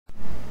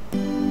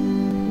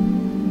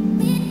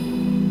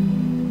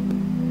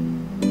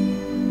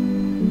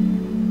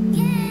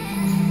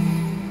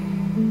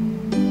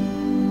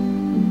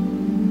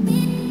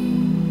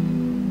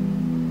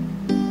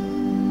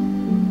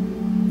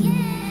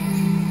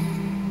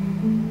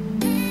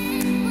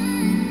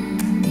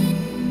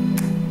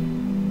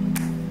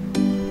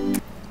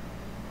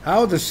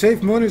How the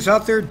Safe Moon is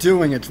out there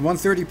doing. It's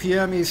 1:30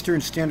 p.m.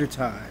 Eastern Standard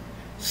Time.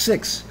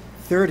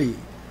 6/30,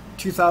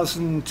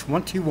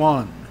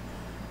 2021.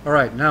 All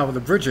right, now with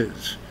the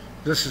bridges,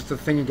 this is the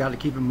thing you got to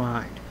keep in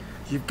mind.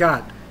 You've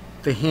got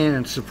the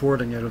hand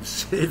supporting it of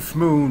Safe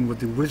Moon with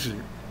the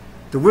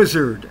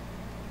wizard,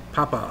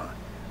 Papa,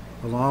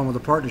 along with a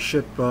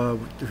partnership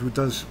who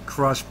does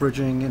cross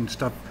bridging and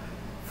stuff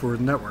for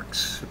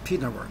networks, P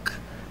Network.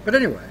 But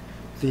anyway,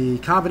 the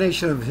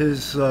combination of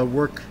his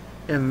work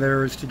and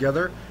theirs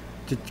together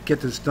to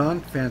get this done,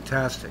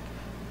 fantastic.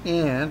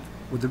 And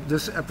with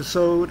this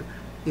episode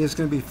is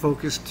going to be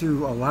focused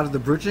to a lot of the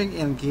bridging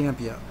in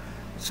Gambia.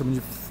 So when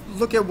you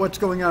look at what's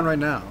going on right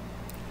now,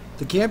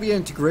 the Gambia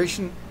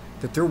integration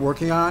that they're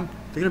working on,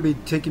 they're going to be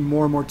taking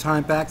more and more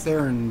time back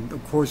there. And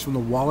of course, when the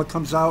wallet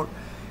comes out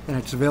and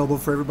it's available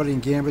for everybody in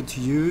Gambia to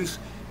use,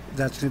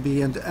 that's going to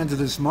be at the end of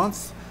this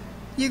month.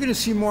 You're going to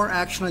see more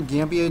action on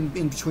Gambia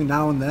in between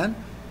now and then.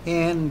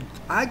 And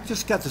I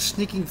just got the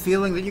sneaking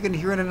feeling that you're going to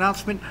hear an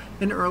announcement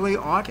in early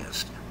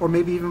August, or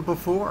maybe even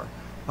before.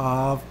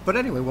 But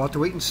anyway, we'll have to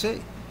wait and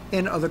see.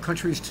 In other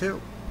countries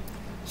too.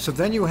 So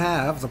then you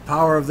have the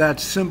power of that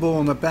symbol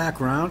in the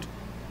background,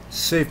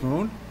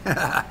 SafeMoon.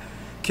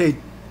 Okay,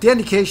 the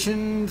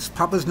indications,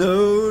 Papa's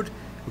node.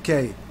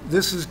 Okay,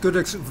 this is good.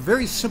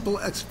 Very simple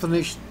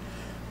explanation.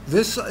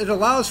 It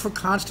allows for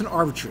constant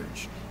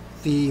arbitrage,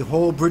 the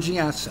whole bridging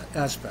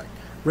aspect,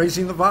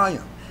 raising the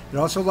volume. It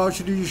also allows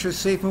you to use your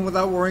SafeMoon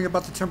without worrying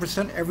about the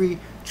 10% every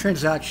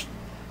transaction.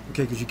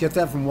 Okay, because you get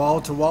that from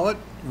wallet to wallet,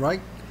 right?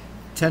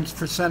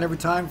 10% every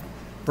time,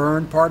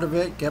 burn part of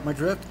it, get my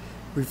drift?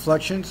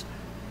 Reflections.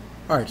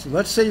 All right, so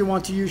let's say you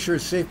want to use your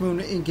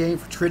SafeMoon in-game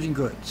for trading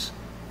goods.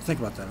 Think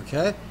about that,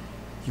 okay?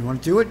 You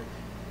want to do it?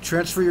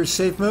 Transfer your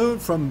SafeMoon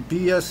from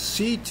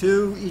BSC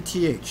to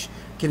ETH,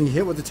 getting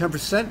hit with the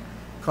 10%,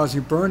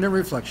 causing burn and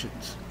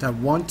reflections. That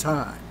one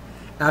time.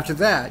 After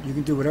that, you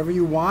can do whatever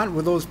you want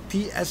with those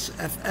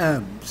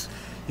PSFMs.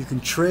 You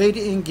can trade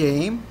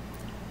in-game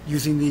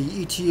using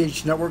the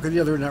ETH network or the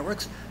other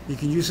networks. You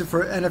can use it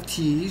for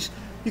NFTs.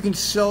 You can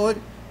sell it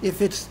if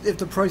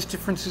the price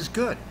difference is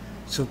good.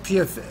 So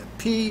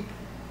PSFM,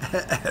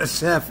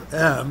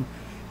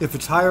 if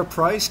it's higher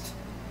priced,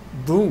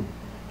 boom.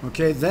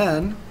 Okay,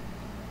 then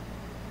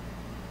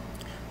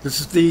this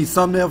is the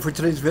thumbnail for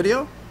today's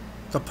video.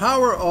 The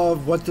power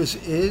of what this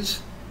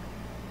is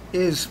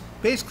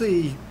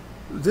basically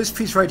this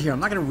piece right here. I'm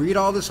not going to read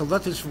all this. I'll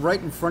let this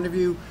right in front of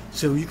you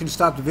so you can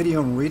stop the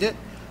video and read it.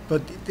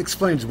 But it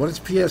explains what is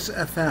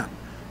PSFM.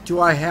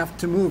 Do I have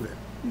to move it?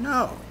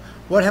 No.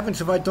 What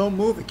happens if I don't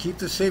move it? Keep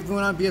the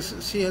SafeMoon on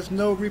BSC has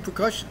no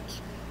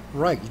repercussions.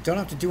 Right, you don't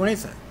have to do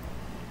anything.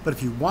 But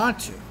if you want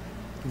to,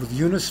 with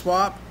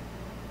Uniswap,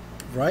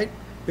 right?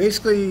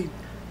 Basically,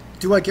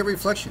 do I get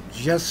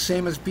reflections? Yes,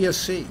 same as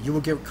BSC. You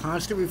will get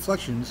constant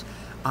reflections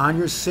on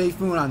your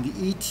SafeMoon on the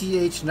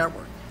ETH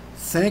network.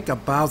 Think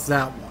about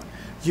that one.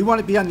 You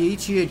want to be on the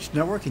ETH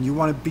network and you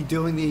want to be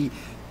doing the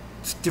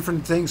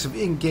different things of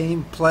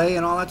in-game play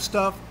and all that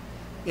stuff,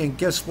 and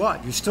guess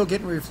what? You're still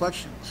getting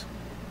reflections.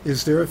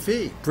 Is there a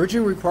fee?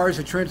 Bridging requires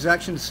a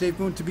transaction to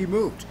SafeMoon to be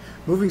moved.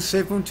 Moving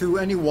SafeMoon to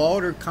any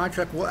wallet or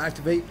contract will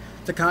activate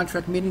the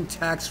contract, meaning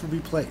tax will be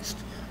placed.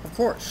 Of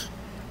course,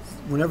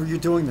 whenever you're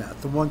doing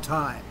that, the one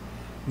time.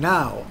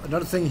 Now,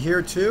 another thing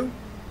here too,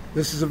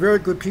 this is a very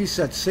good piece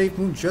that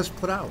SafeMoon just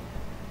put out.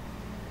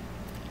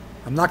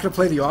 I'm not going to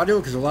play the audio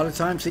because a lot of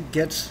times it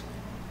gets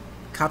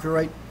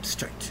copyright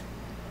striked.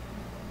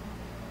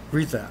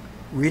 Read that.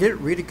 Read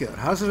it good.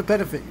 How does it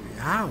benefit you?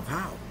 How?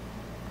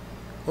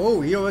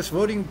 Oh, EOS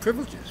voting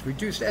privileges.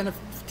 Reduced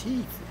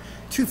NFT.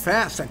 Too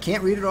fast. I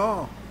can't read it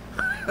all.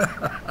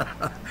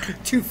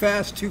 Too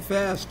fast. I'm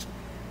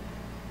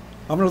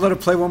going to let it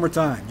play one more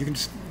time. You can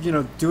just,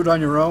 do it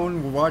on your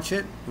own. We'll watch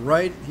it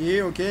right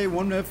here. Okay,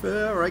 one F.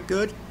 All right,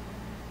 good.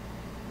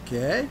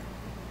 Okay.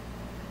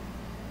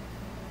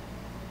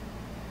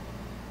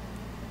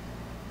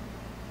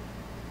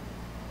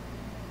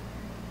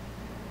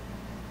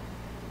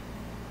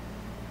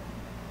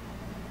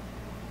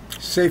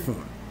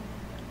 SafeMoon.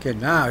 Okay,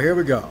 now here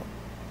we go.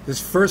 This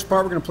first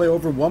part we're going to play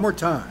over one more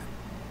time.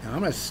 Now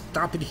I'm going to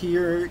stop it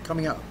here,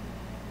 coming up.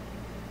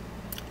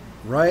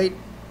 Right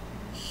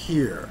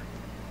here.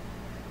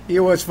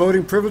 EOS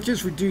voting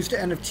privileges, reduced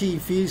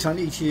NFT fees on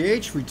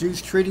ETH,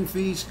 reduced trading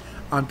fees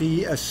on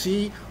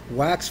BSC,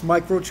 wax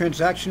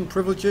microtransaction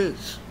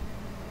privileges.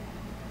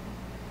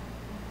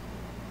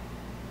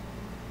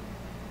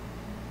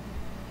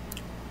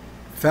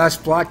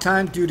 Fast block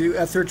time due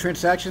to Ether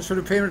transactions for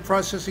the payment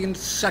processing in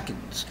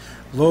seconds.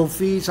 Low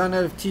fees on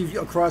NFT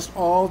across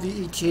all the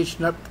ETH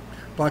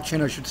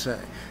blockchain, I should say.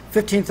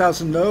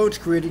 15,000 nodes,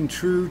 creating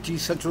true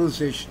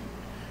decentralization.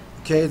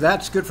 Okay,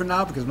 that's good for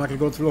now because I'm not going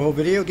to go through the whole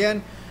video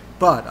again,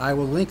 but I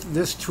will link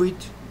this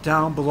tweet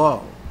down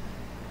below.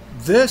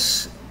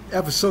 This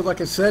episode,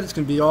 like I said, it's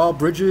going to be all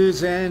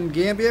bridges and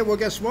Gambia. Well,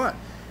 guess what?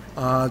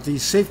 The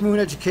SafeMoon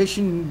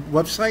education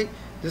website,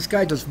 this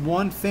guy does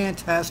one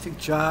fantastic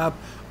job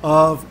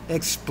of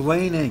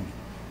explaining.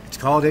 It's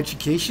called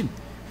education.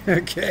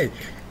 Okay.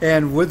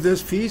 And with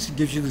this piece, it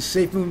gives you the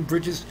SafeMoon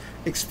Bridges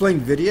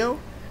explained video,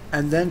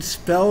 and then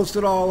spells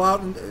it all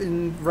out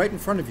right in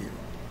front of you.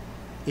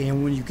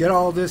 And when you get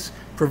all this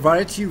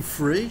provided to you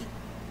free,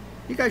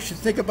 you guys should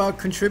think about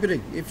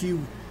contributing if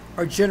you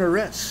are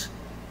generous.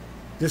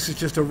 This is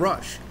just a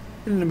rush.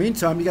 And in the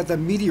meantime, you got that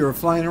meteor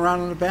flying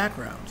around in the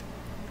background.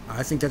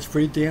 I think that's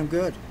pretty damn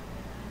good.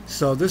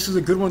 So this is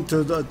a good one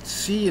to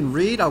see and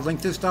read. I'll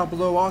link this down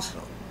below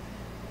also.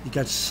 You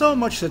got so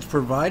much that's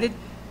provided,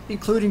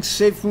 including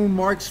SafeMoon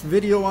Mark's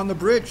video on the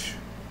bridge.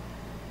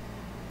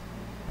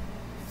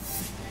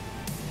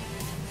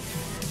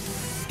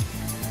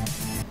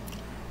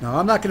 Now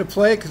I'm not going to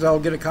play it because I'll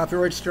get a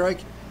copyright strike,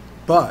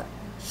 but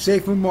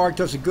SafeMoon Mark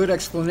does a good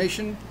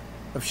explanation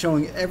of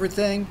showing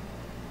everything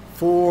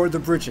for the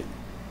bridging.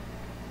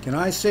 Can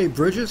I say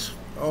bridges?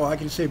 Oh, I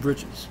can say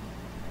bridges.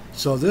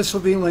 So this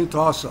will be linked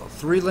also.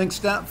 3 links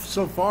down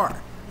so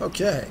far.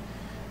 Okay.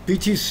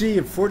 BTC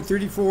at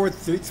 434,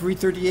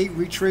 338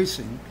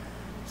 retracing.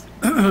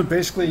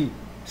 Basically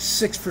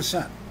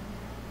 6%.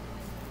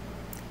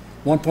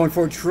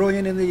 1.4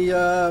 trillion in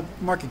the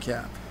market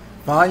cap.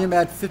 Volume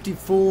at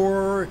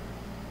 54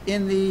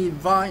 in the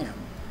volume.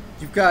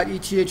 You've got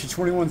ETH at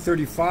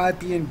 2135,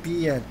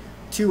 BNB at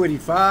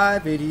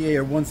 285, ADA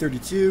at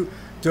 132,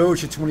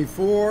 Doge at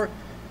 24,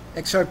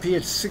 XRP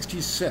at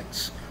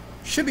 66.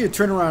 Should be a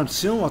turnaround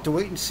soon. We'll have to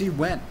wait and see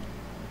when.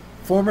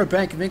 Former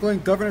Bank of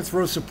England governor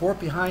throws support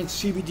behind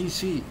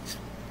CBDCs.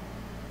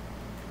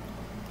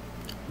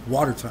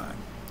 Water time.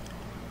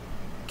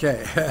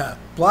 Okay,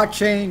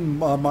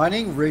 blockchain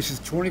mining raises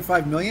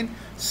 25 million,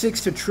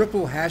 6 to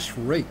triple hash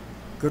rate.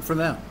 Good for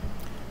them.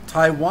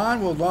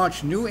 Taiwan will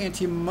launch new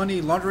anti-money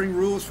laundering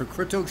rules for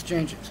crypto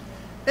exchanges.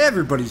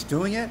 Everybody's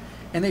doing it,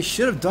 and they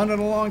should have done it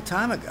a long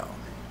time ago.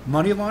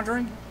 Money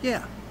laundering?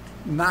 Yeah,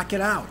 knock it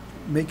out.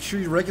 Make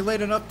sure you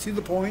regulate it up to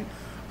the point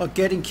of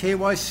getting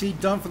KYC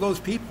done for those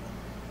people,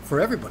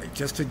 for everybody,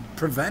 just to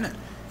prevent it.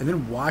 And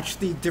then watch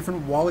the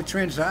different wallet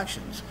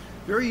transactions.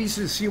 Very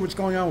easy to see what's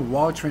going on with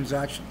wallet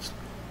transactions.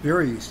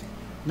 Very easy.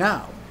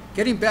 Now,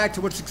 getting back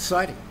to what's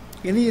exciting.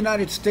 In the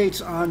United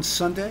States on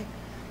Sunday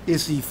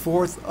is the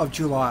 4th of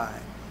July.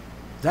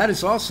 That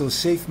is also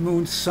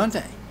SafeMoon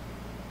Sunday.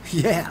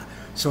 Yeah,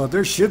 so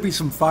there should be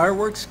some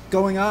fireworks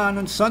going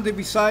on Sunday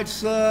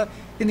besides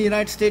in the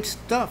United States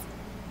stuff.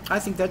 I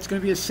think that's going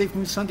to be a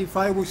SafeMoon Sunday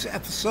fireworks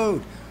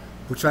episode,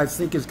 which I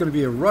think is going to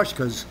be a rush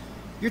because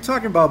you're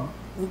talking about,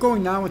 we're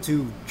going now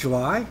into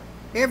July.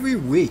 Every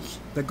week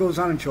that goes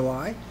on in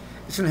July,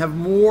 it's going to have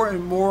more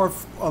and more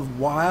of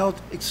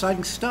wild,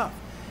 exciting stuff,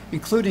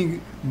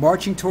 including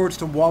marching towards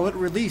the wallet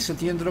release at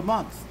the end of the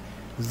month.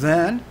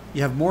 Then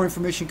you have more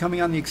information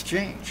coming on the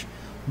exchange,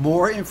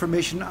 more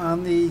information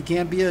on the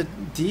Gambia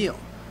deal,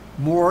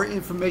 more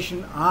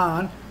information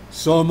on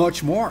so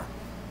much more.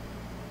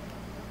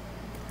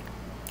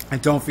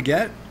 And don't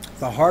forget,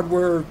 the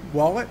hardware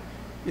wallet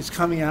is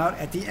coming out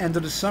at the end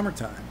of the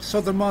summertime.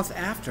 So the month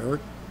after,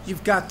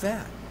 you've got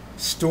that.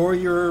 Store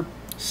your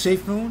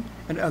SafeMoon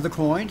and other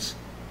coins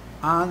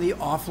on the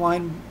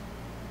offline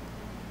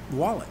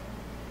wallet.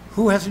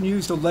 Who hasn't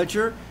used a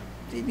ledger?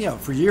 You know,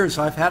 for years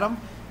I've had them.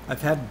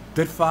 I've had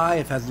BitFi,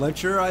 I've had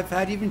Ledger, I've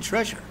had even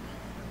Treasure.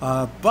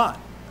 But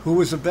who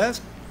was the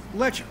best?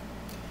 Ledger.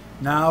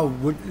 Now,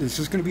 is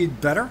this going to be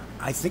better?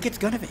 I think it's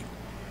going to be.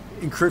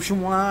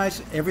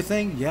 Encryption-wise,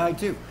 everything, yeah, I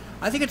do.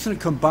 I think it's going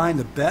to combine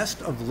the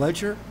best of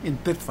Ledger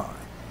and BitFi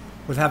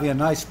with having a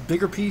nice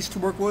bigger piece to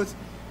work with,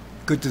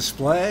 good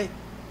display,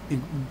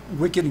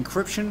 wicked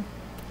encryption,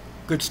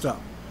 good stuff.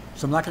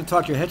 So I'm not going to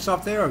talk your heads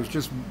off there. I was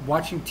just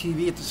watching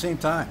TV at the same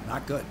time.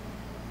 Not good.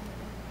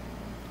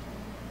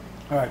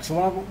 All right, so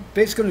what I'm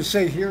basically going to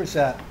say here is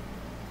that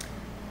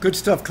good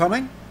stuff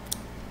coming.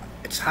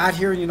 It's hot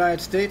here in the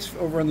United States,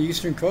 over on the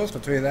eastern coast,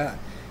 I'll tell you that.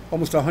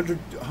 Almost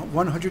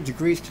 100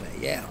 degrees today.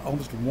 Yeah,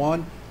 almost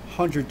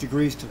 100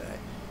 degrees today.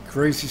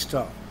 Crazy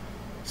stuff.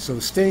 So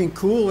staying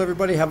cool,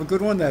 everybody. Have a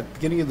good one. That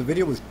beginning of the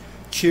video was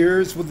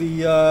cheers with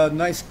the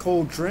nice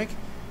cold drink.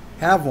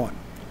 Have one.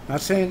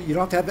 Not saying you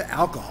don't have to have the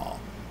alcohol,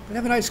 but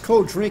have a nice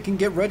cold drink and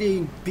get ready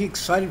and be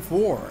excited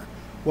for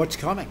what's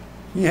coming.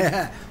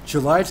 Yeah,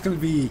 July is going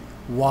to be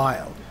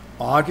wild.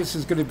 August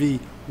is going to be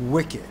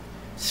wicked.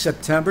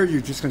 September,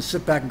 you're just going to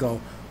sit back and go,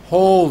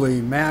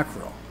 holy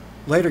mackerel.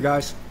 Later,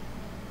 guys.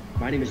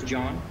 My name is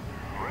John.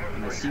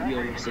 I'm the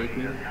CEO of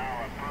SafeMoon.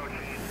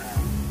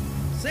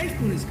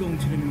 SafeMoon is going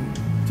to the moon.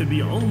 To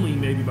be only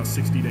maybe about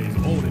 60 days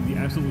old and be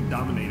absolutely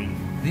dominating.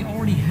 They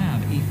already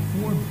have a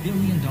 $4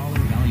 billion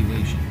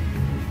valuation.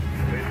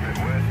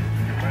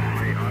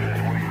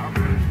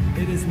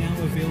 It is now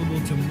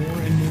available to more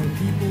and more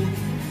people.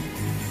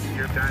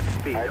 Your time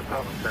speed,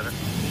 Apollo 7.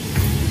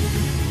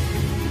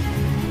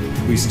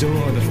 We still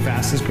are the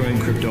fastest growing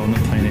crypto on the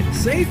planet.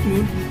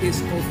 SafeMoon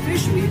is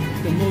officially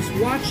the most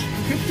watched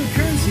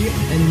cryptocurrency,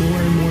 and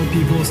more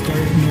people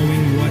start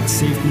knowing what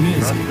SafeMoon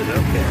is.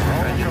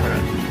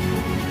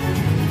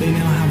 They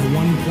now have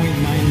 1.9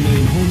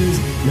 million holders.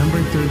 Number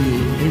 38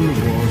 in the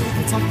world.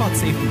 Let's talk about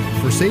SafeMoon.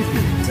 For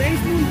SafeMoon.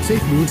 SafeMoon.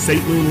 SafeMoon.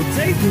 SafeMoon.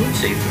 SafeMoon.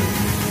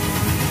 SafeMoon.